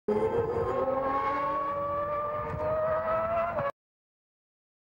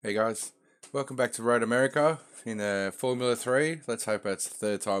Hey guys, welcome back to Road America in Formula 3. Let's hope it's the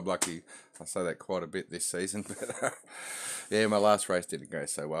third time lucky. I say that quite a bit this season, but yeah, my last race didn't go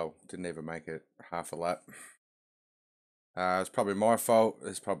so well. Didn't even make it half a lap. It's probably my fault.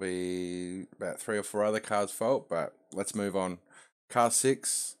 It's probably about 3 or 4 other cars' fault, but let's move on. Car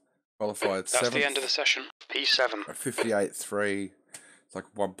 6, qualified 7th. That's the end of the session. P7. 58.3. It's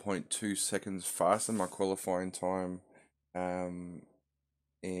like 1.2 seconds faster than my qualifying time.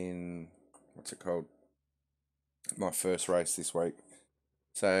 In what's it called? My first race this week.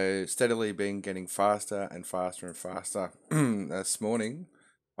 So steadily been getting faster and faster and faster. This morning,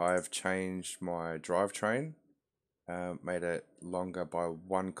 I've changed my drivetrain, made it longer by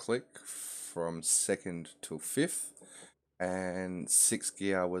 1 click from second till fifth, and 6th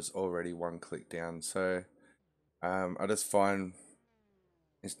gear was already 1 click down. So I just find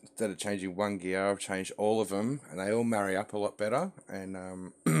instead of changing 1 gear, I've changed all of them, and they all marry up a lot better. And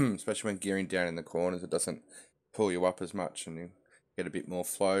especially when gearing down in the corners, it doesn't pull you up as much, and you get a bit more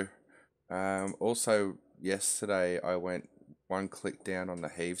flow. Also, yesterday I went 1 click down on the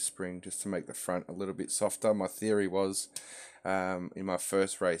heave spring just to make the front a little bit softer. My theory was, in my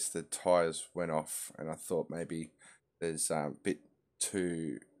first race, the tyres went off, and I thought maybe there's a bit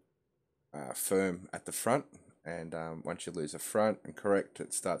too firm at the front. And once you lose a front and correct,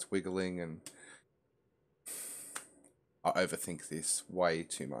 it starts wiggling, and I overthink this way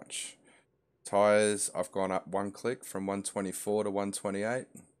too much. Tyres, I've gone up 1 click from 124 to 128.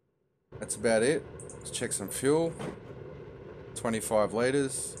 That's about it. Let's check some fuel. 25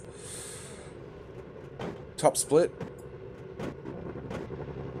 litres. Top split.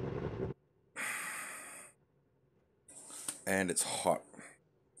 And it's hot.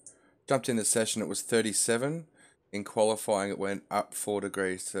 Jumped in the session, it was 37. In qualifying, it went up 4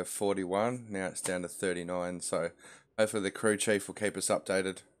 degrees to 41. Now it's down to 39. So hopefully the crew chief will keep us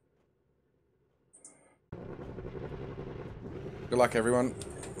updated. Good luck, everyone.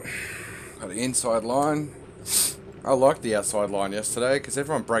 Got the inside line. I liked the outside line yesterday because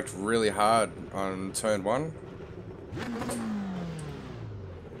everyone braked really hard on turn 1.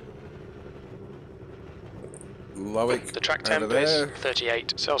 Loic, the track temp is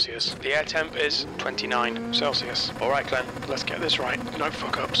 38 Celsius. The air temp is 29 Celsius. Alright Glenn, let's get this right. No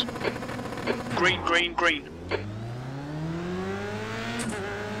fuck ups. Green, green, green.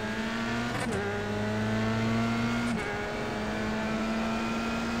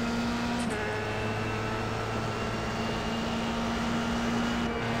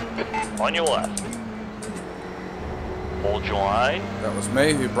 On your left. Hold your line. That was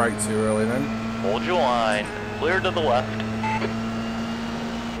me who braked too early then. Hold your line. Clear to the left.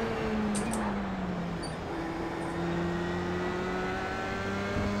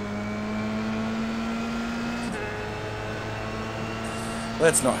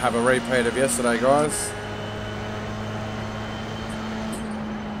 Let's not have a repeat of yesterday, guys.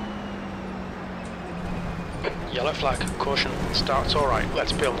 Yellow flag, caution. Start's alright,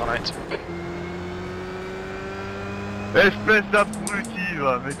 let's build on it. Espèce d'abruti,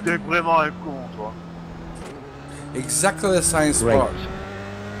 va, mais t'es vraiment un con, toi. Exactly the same spot.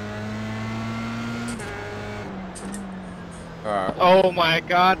 Alright. Oh my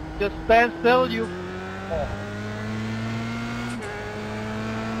god, just stand still, you.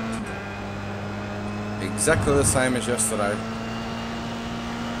 Exactly the same as yesterday.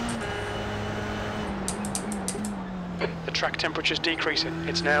 The track temperature's decreasing.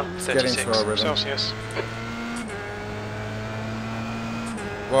 It's now Getting 36 to our rhythm. Celsius.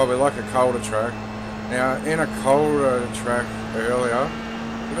 Well, we like a colder track. Now, in a colder track earlier,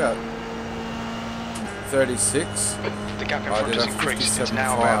 about 36. The gap in I front did has a increased. It's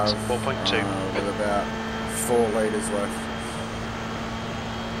now about 4.2. with about 4 litres left.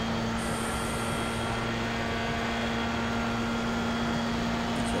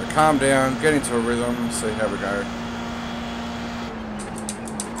 So calm down, get into a rhythm, see how we go.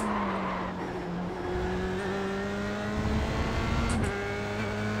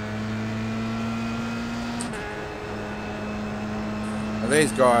 Now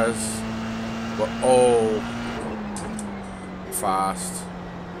these guys were all fast.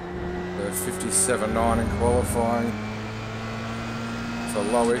 The 57.9 in qualifying for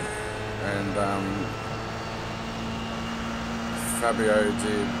Loic, and Fabio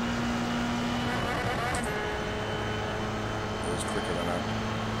did. It was quicker than that.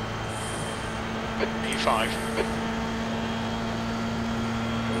 P5.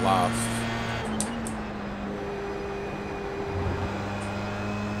 The last.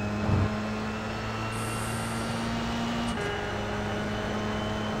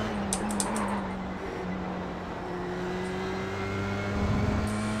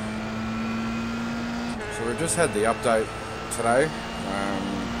 we've just had the update today.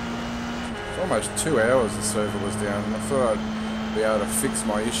 It's almost 2 hours the server was down, and I thought I'd be able to fix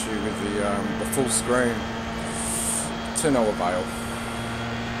my issue with the full screen. To no avail.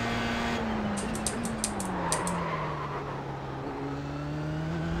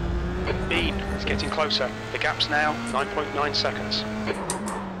 Bean is getting closer. The gap's now 9.9 seconds.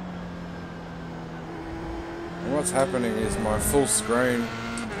 And what's happening is my full screen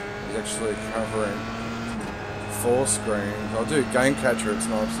is actually covering 4 screens. I'll do game catcher, it's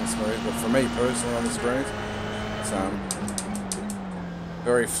nice and smooth, but for me personally on the screens, it's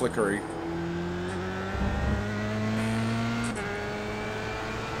very flickery.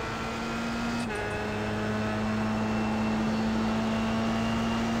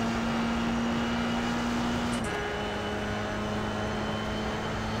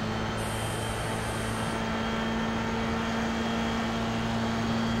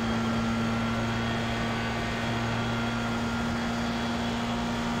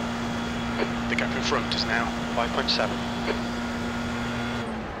 The gap in front is now 5.7.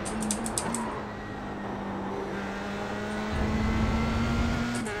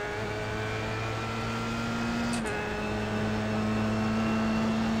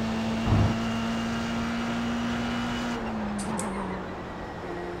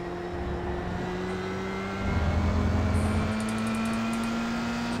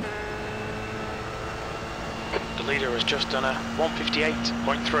 The leader has just done a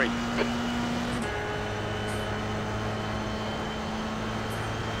 158.3.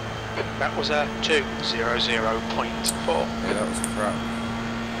 That was a 2:00.4. Yeah, that was crap.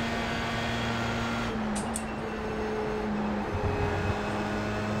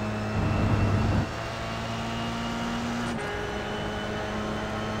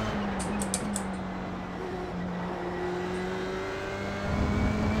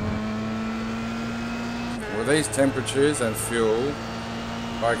 With these temperatures and fuel,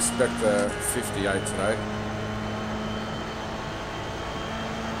 I expect a 58 today.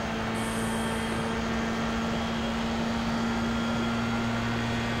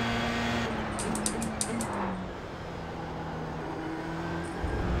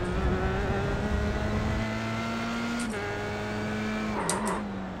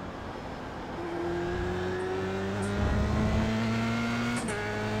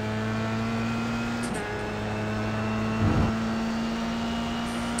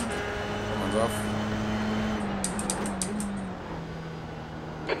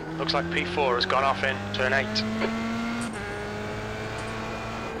 Looks like P4 has gone off in turn 8.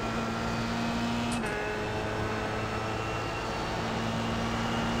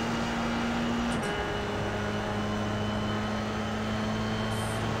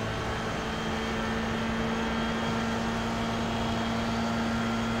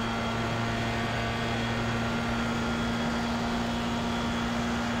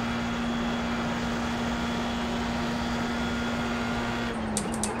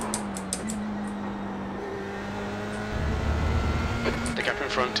 The gap in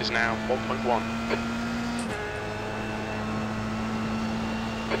front is now 1.1.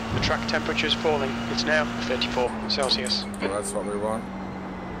 The track temperature is falling. It's now 34 Celsius. Well, that's what we want.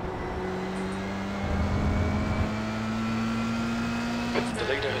 The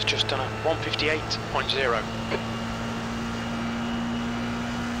leader has just done a 158.0.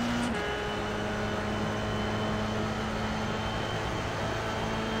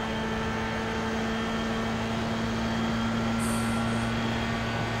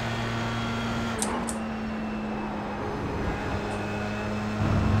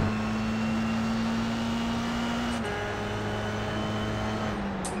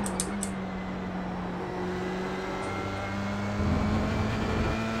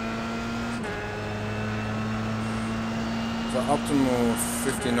 The optimal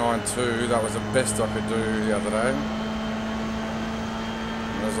 59.2, that was the best I could do the other day.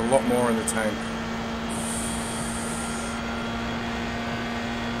 And there's a lot more in the tank.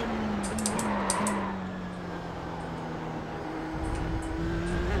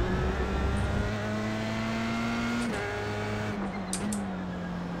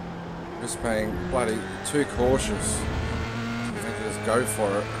 Just being bloody too cautious. I think to just go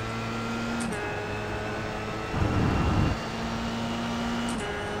for it.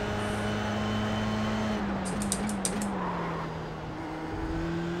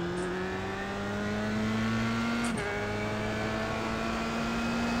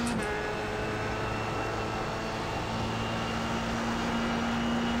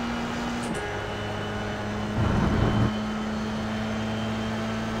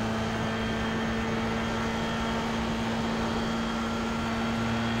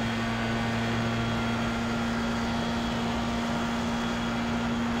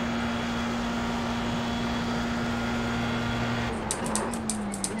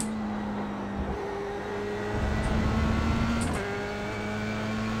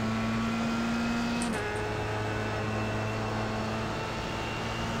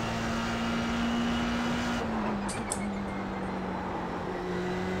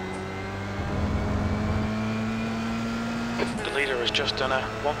 leader has just done a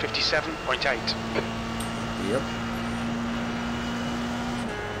 157.8. Yep.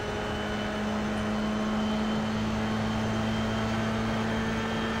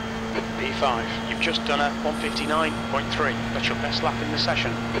 P5, you've just done a 159.3. That's your best lap in the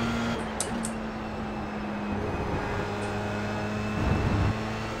session.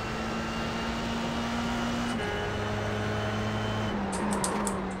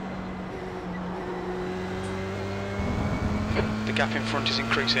 The gap in front is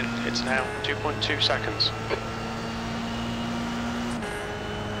increasing. It's now 2.2 seconds.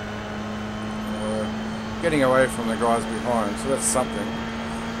 Getting away from the guys behind, so that's something.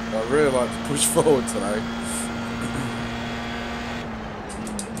 I really like to push forward today.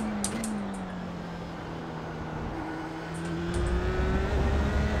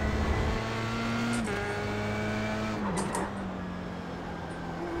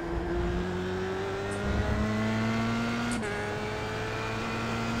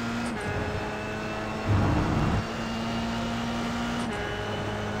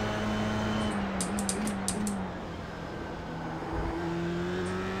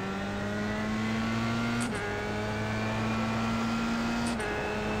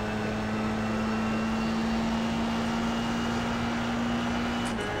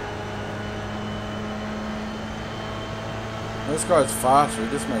 This guy's faster, he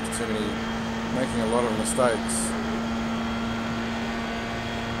just makes making a lot of mistakes.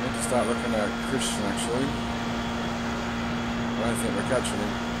 I need to start looking at Christian actually. I don't think we're catching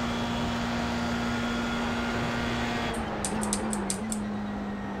him.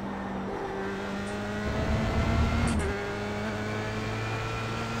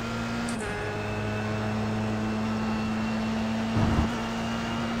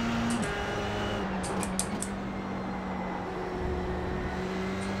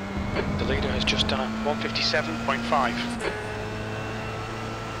 The leader has just done a 157.5.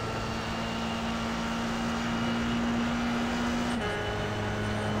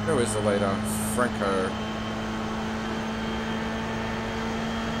 Who is the leader? Franco.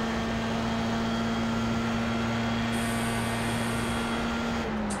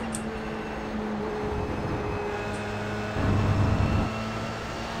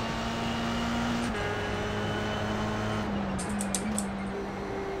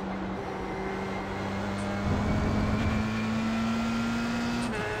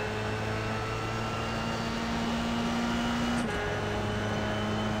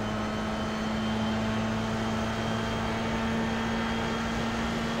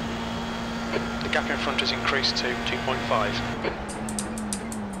 The gap in front has increased to 2.5.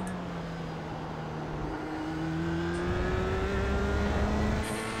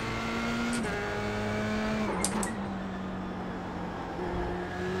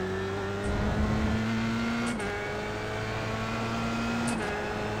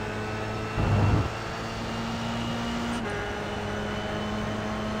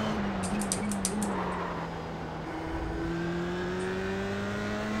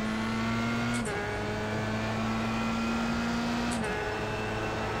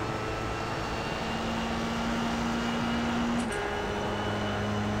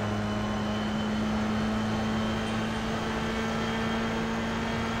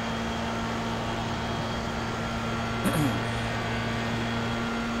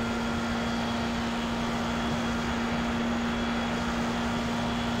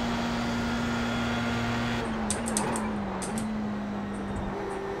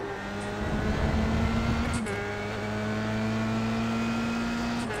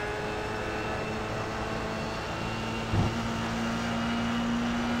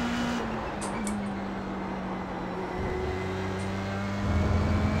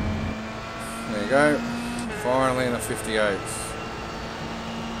 There you go. Finally in a 58.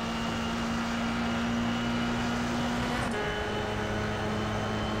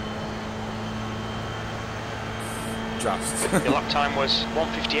 Just. Your lap time was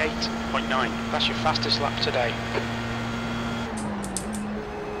 158.9. That's your fastest lap today.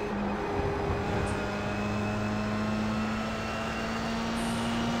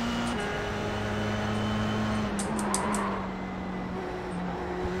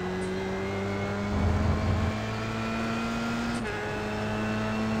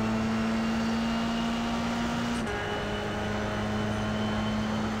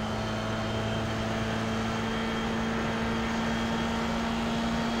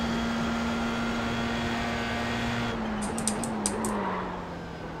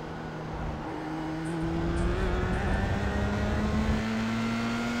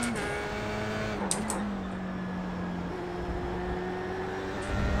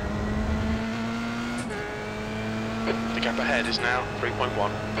 The gap ahead is now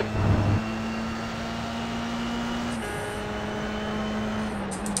 3.1.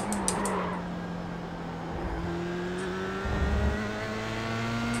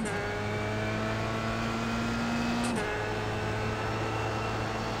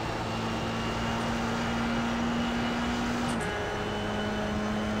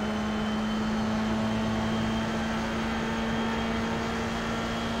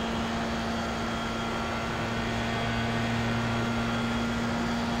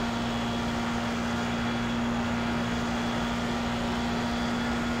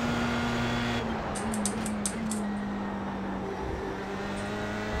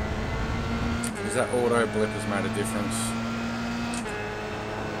 Is that auto blip has made a difference?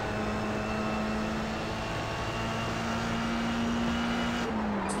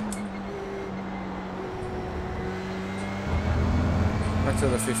 Back to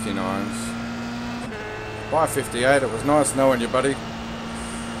the 59s. By 58, it was nice knowing you, buddy.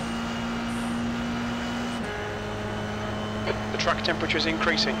 The track temperature is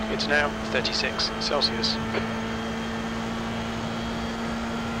increasing. It's now 36 Celsius.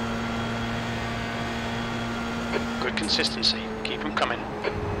 Good consistency. Keep them coming.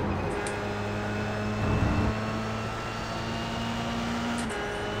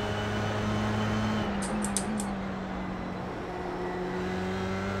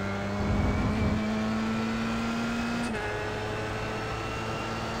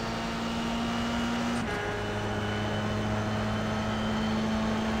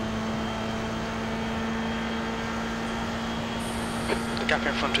 The gap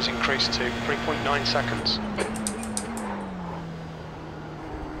in front has increased to 3.9 seconds.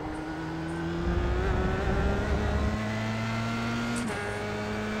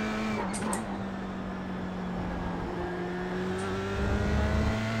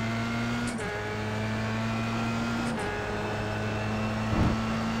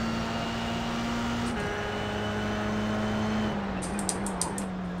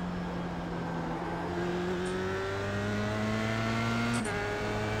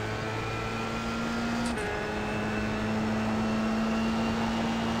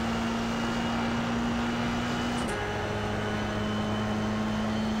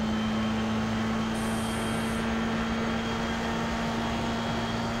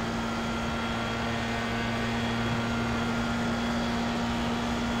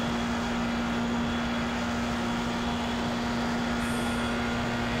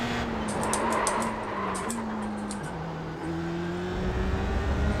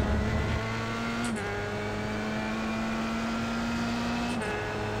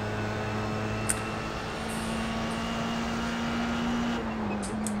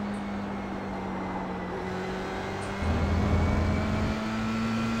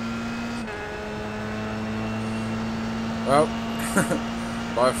 Well,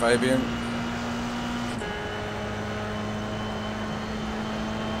 bye Fabian.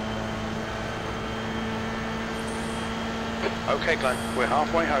 Okay Glenn, we're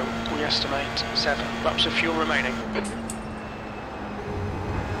halfway home. We estimate 7 laps of fuel remaining.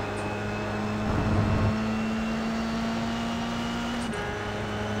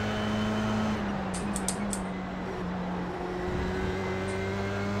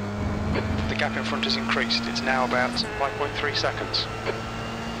 The gap in front has increased. It's now about 5.3 seconds.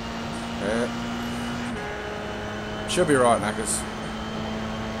 Yeah. Should be right, Knackers.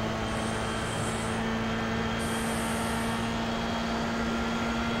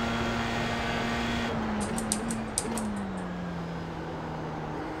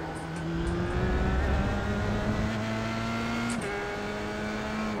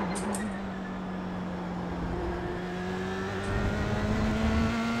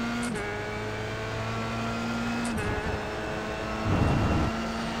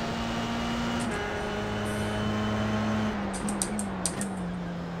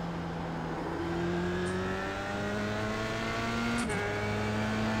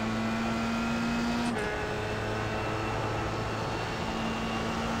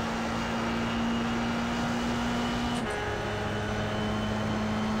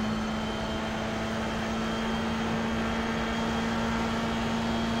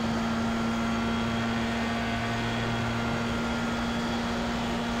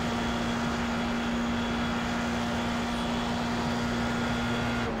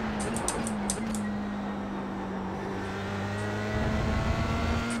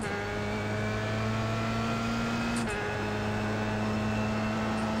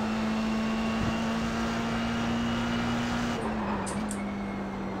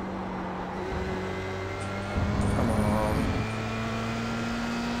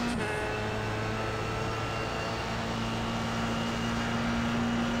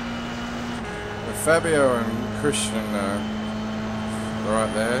 Fabio and Christian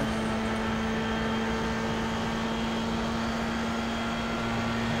right there.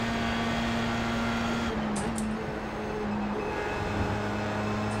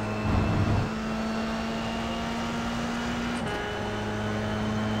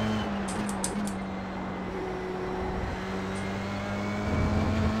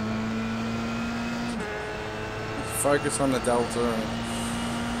 Focus on the delta and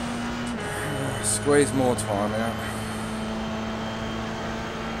squeeze more time out.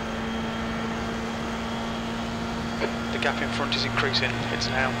 The gap in front is increasing. It's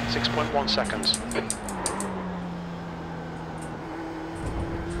now 6.1 seconds.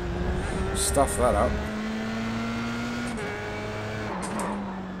 Stuff that up.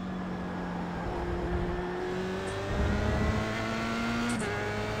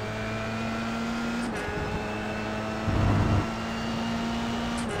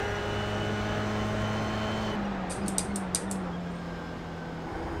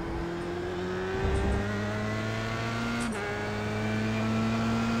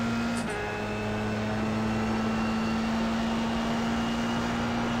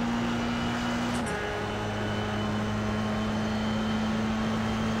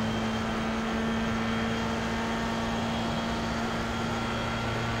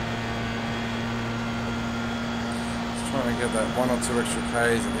 Trying to get that 1 or 2 extra Ks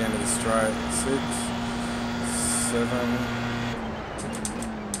at the end of the straight. 6, 7.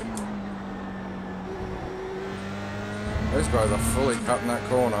 Those guys are fully cutting that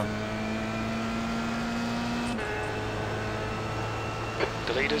corner.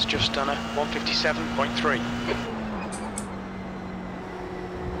 The leader's just done a 157.3.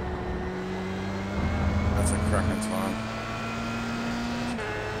 That's a cracking time.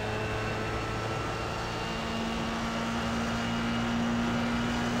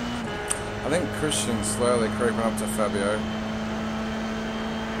 I think Christian's slowly creeping up to Fabio.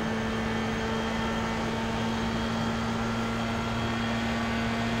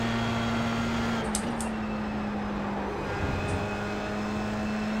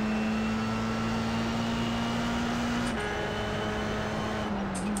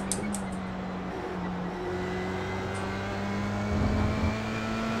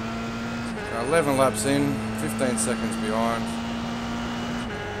 So 11 laps in, 15 seconds behind.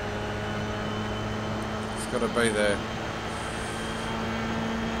 Got to be there.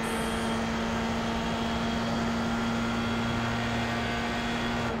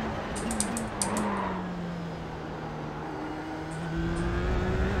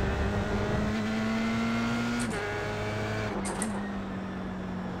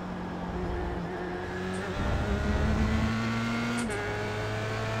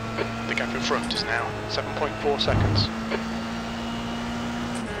 The gap in front is now 7.4 seconds.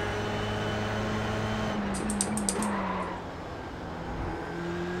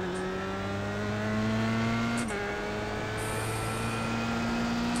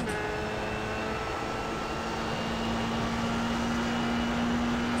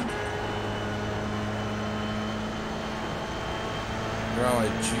 Only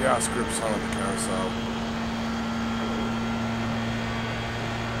just grips on the carousel.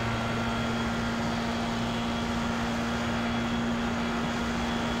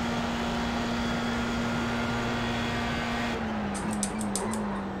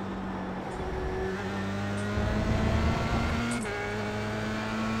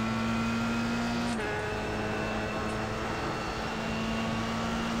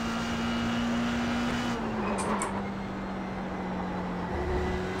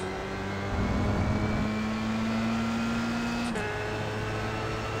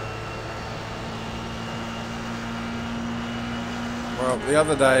 Well, the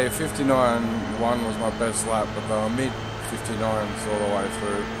other day, 59.1 was my best lap, but they were mid-59s all the way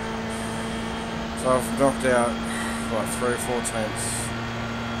through. So I've knocked out like 3 or 4 tenths.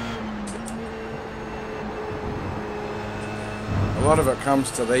 A lot of it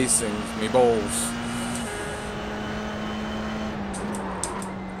comes to these things, me balls.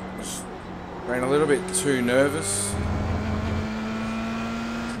 Just been a little bit too nervous.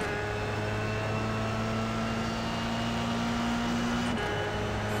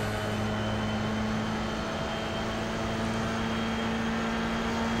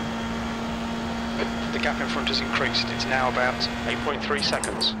 The gap in front has increased. It's now about 8.3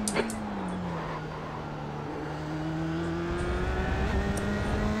 seconds.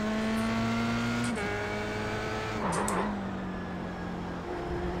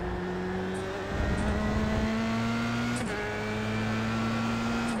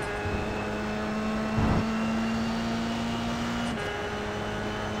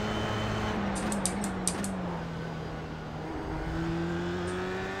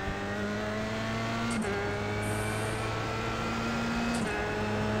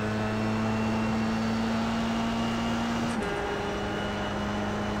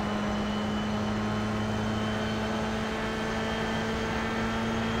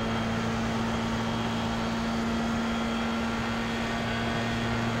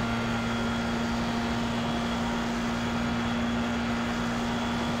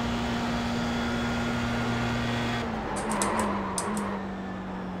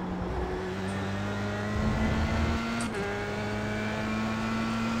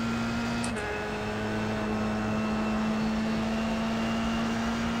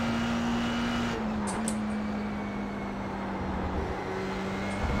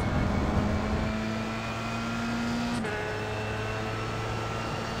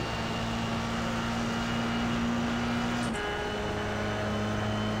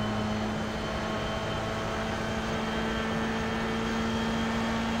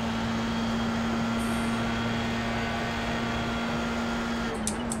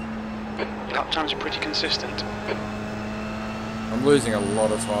 Lap times are pretty consistent. I'm losing a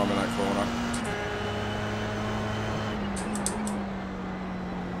lot of time in that corner.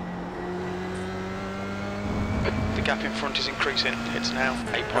 The gap in front is increasing. It's now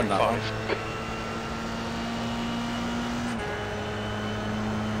 8.5.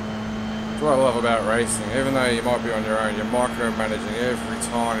 That's what I love about racing. Even though you might be on your own, you're micromanaging every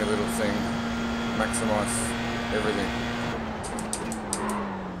tiny little thing. Maximise everything.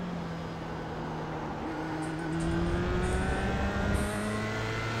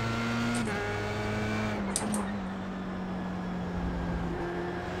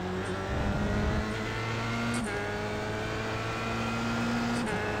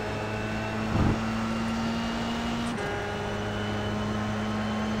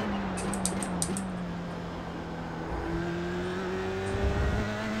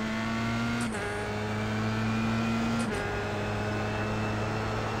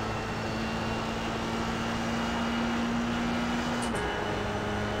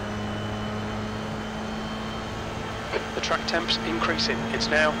 The track temp's increasing. It's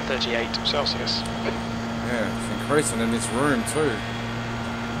now 38 Celsius. Yeah, it's increasing in this room too.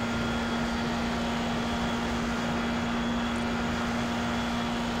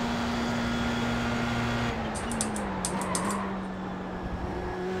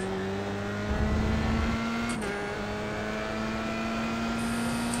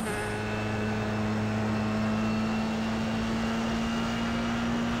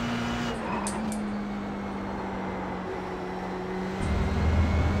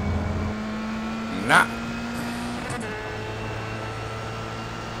 Nah.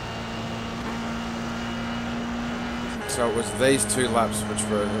 So it was these 2 laps which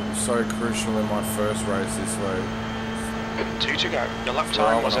were so crucial in my first race this way. 2 to go. Your lap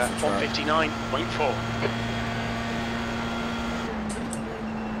time was at 1:59.4.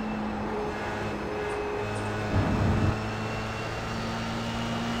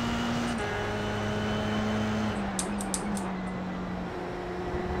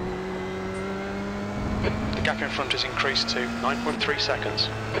 The gap in front has increased to 9.3 seconds.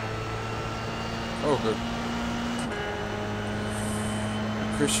 Oh, good.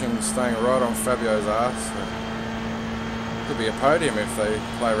 Christian staying right on Fabio's ass. Could be a podium if they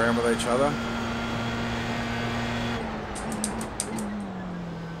play around with each other.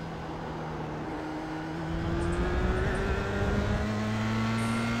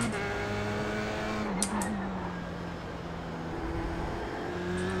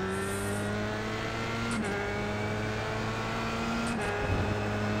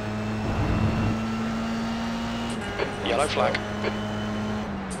 Yellow flag.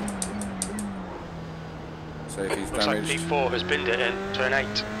 See if he's Looks like damaged. P4 has binned it in turn 8.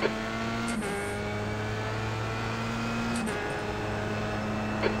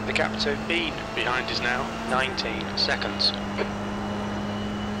 The gap to Bean behind is now 19 seconds.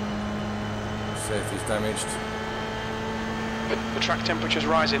 See if he's damaged. The track temperature's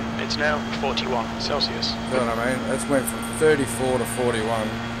rising. It's now 41 Celsius. You know what I mean? That's went from 34 to 41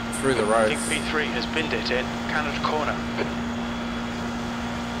 through the I race. think P3 has binned it in Canada corner.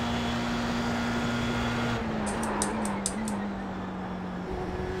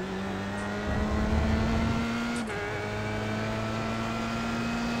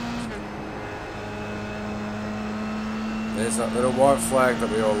 There's that little white flag that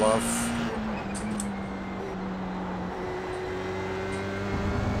we all love.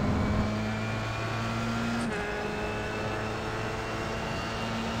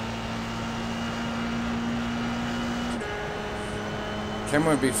 Can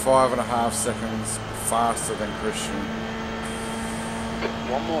we be 5.5 seconds faster than Christian?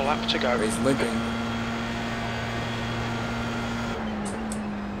 One more lap to go. He's limping.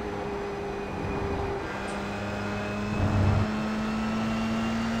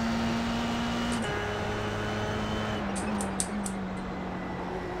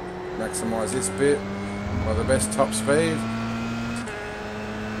 Maximise this bit by the best top speed.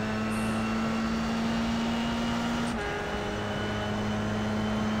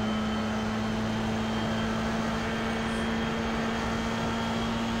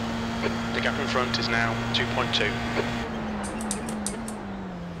 The gap in front is now 2.2.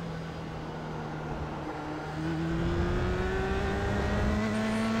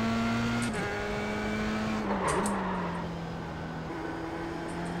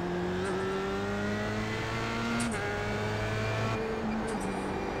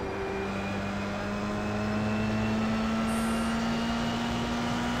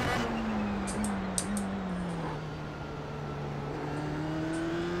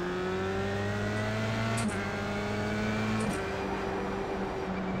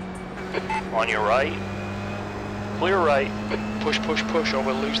 On your right. Clear right. Push, push, push, or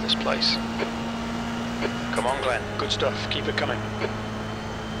we'll lose this place. Come on, Glenn. Good stuff. Keep it coming.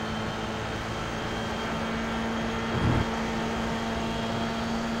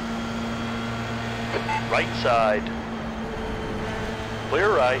 Right side. Clear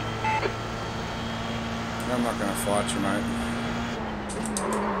right. I'm not going to fight you, mate.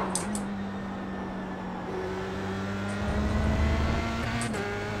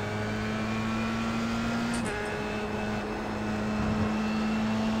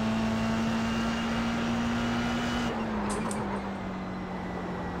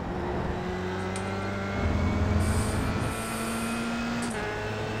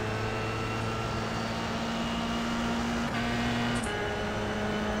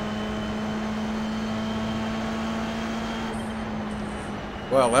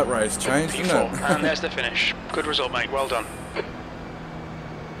 Well, that race changed, didn't it? And there's the finish. Good result, mate. Well done.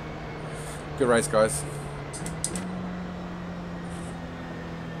 Good race, guys.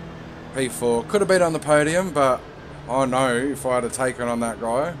 P4 could have been on the podium, but I know if I had taken on that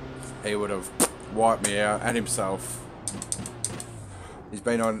guy, he would have wiped me out and himself. He's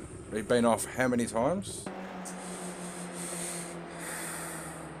been off how many times?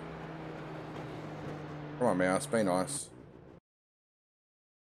 Come on, Mouse, be nice.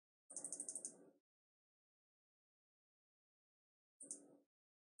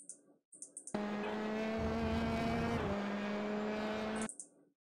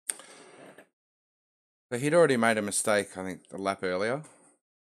 So he'd already made a mistake, I think, a lap earlier.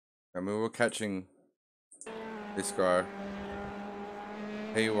 And we were catching this guy.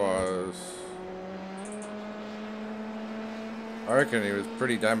 He was... I reckon he was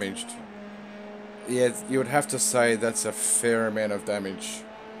pretty damaged. Yeah, you would have to say that's a fair amount of damage.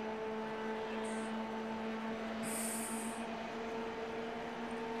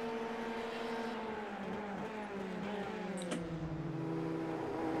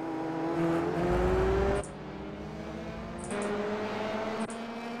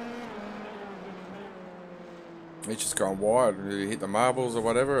 He's just gone wide. He hit the marbles or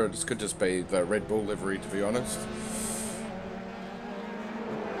whatever. It could just be the Red Bull livery, to be honest.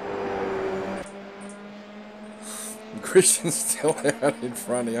 Christian's still out in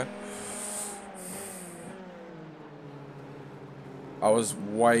front of you. I was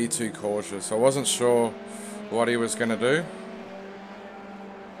way too cautious. I wasn't sure what he was going to do.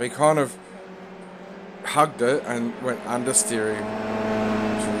 He kind of hugged it and went understeering,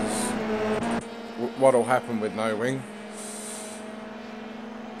 which is what'll happen with no wing.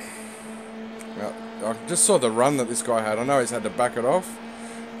 Now, I just saw the run that this guy had. I know he's had to back it off,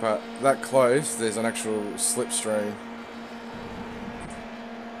 but that close, there's an actual slipstream.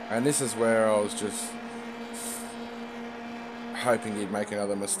 And this is where I was just hoping he'd make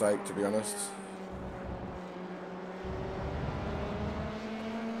another mistake, to be honest.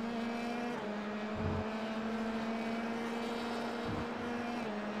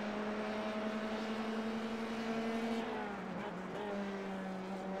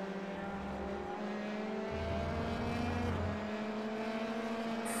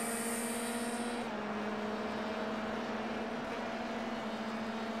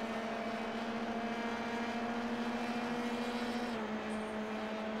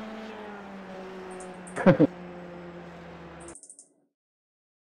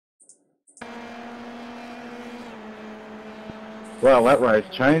 Well, that race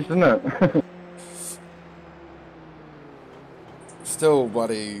changed, didn't it? Still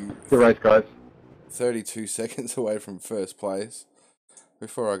bloody Good race, guys. 32 seconds away from first place.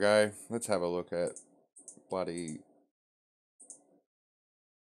 Before I go, let's have a look at bloody...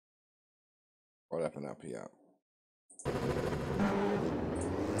 what happened up here.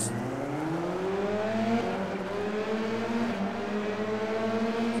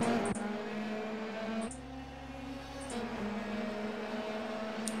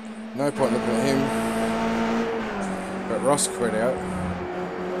 No point looking at him. But Ross quit out.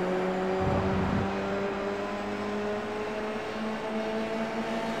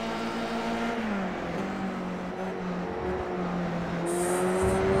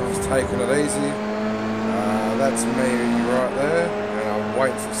 Ross taking it easy. That's me right there. And I'm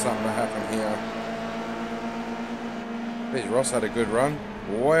waiting for something to happen here. Geez, Ross had a good run.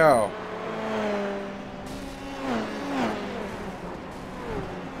 Wow.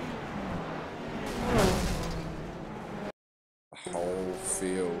 Whole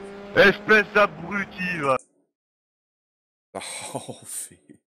field. Espèce d'abruti, va. The whole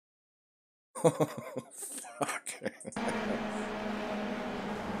field. Oh, fuck.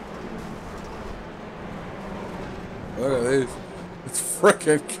 Look at this. It's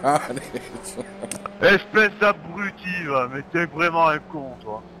freaking Carnage. Espèce d'abruti, va, mais t'es vraiment un con,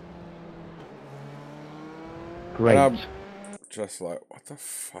 toi. And I'm Great. just like, what the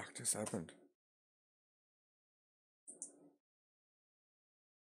fuck just happened?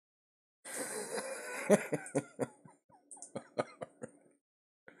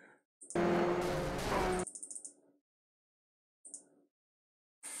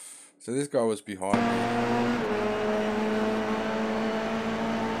 So this guy was behind me.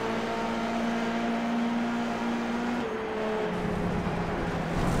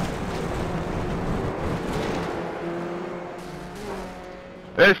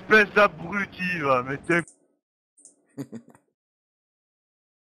 Espèce d'abruti, va, mais t'es...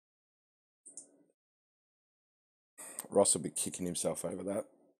 Ross will be kicking himself over that.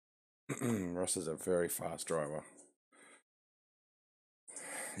 Ross is a very fast driver.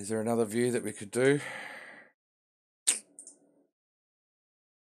 Is there another view that we could do?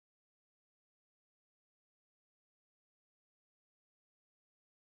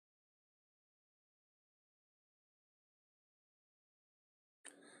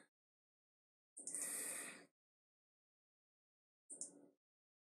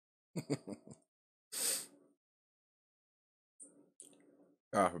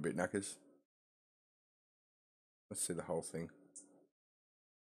 Ah, a bit knackers. Let's see the whole thing.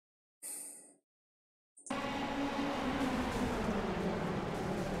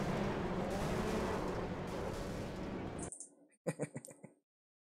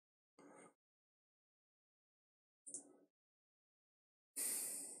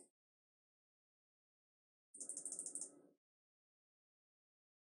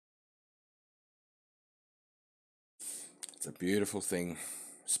 It's a beautiful thing,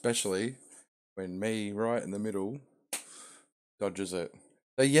 especially when me right in the middle dodges it.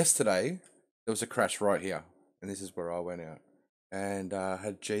 So yesterday there was a crash right here, and this is where I went out, and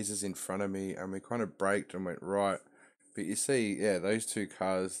had Jesus in front of me, and we kind of braked and went right. But you see, yeah, those two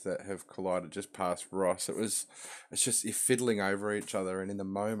cars that have collided just past Ross. It's just you're fiddling over each other, and in the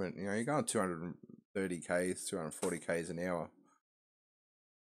moment, you know, you're going 230 k's, 240 k's an hour.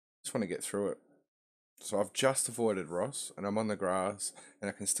 Just want to get through it. So I've just avoided Ross, and I'm on the grass, and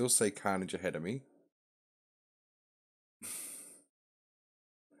I can still see Carnage ahead of me.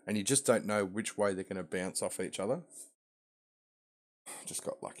 And you just don't know which way they're going to bounce off each other. Just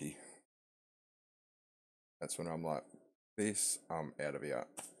got lucky. That's when I'm like, this, I'm out of here.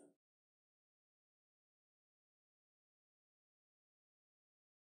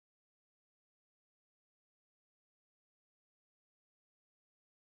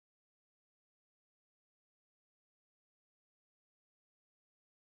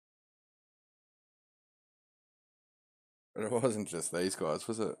 But it wasn't just these guys,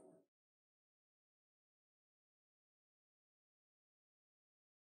 was it?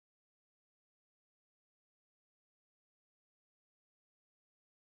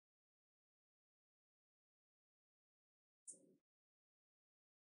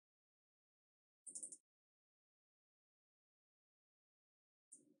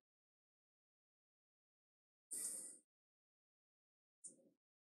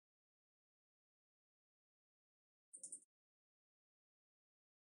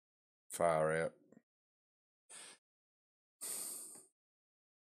 Far out.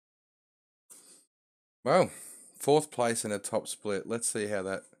 Well, fourth place in a top split. Let's see how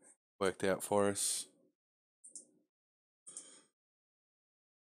that worked out for us.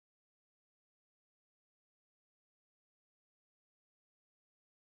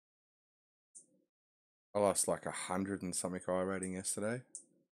 I lost like 100 and something iRating yesterday.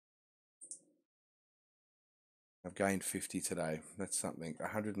 I've gained 50 today. That's something.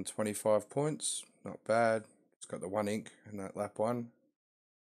 125 points. Not bad. It's got the 1 ink in that lap 1.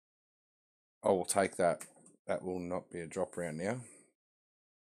 I will take that. That will not be a drop round now.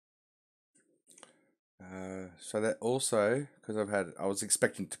 So that also, because I was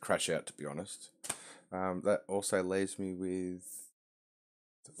expecting to crash out, to be honest. That also leaves me with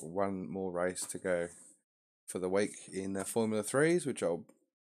one more race to go for the week in the Formula 3s, which I'll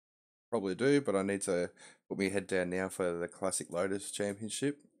probably do, but I need to put my head down now for the Classic Lotus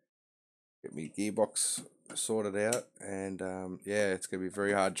Championship. Get my gearbox sorted out, and yeah, it's going to be a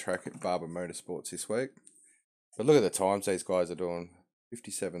very hard track at Barber Motorsports this week. But look at the times these guys are doing.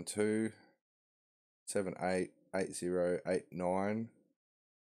 57.2, 7.8, 8.0, 8.9.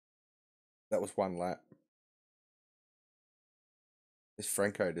 That was one lap. This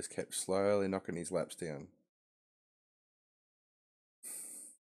Franco just kept slowly knocking his laps down.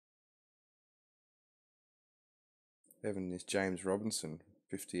 Even this James Robinson,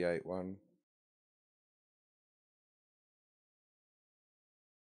 58.1.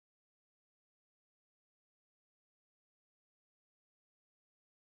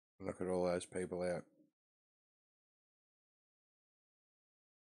 Look at all those people out.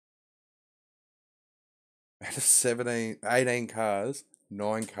 Out of 18 cars,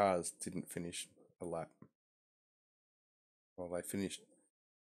 9 cars didn't finish a lap. Well, they finished.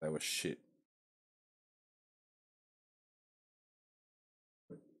 They were shit.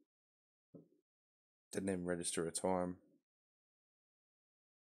 Didn't even register a time.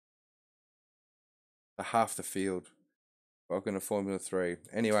 Half the field. Welcome to Formula 3.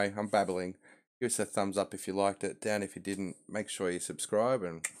 Anyway, I'm babbling. Give us a thumbs up if you liked it. Down if you didn't. Make sure you subscribe,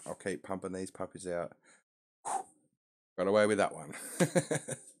 and I'll keep pumping these puppies out. Got away with that one.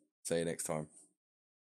 See you next time.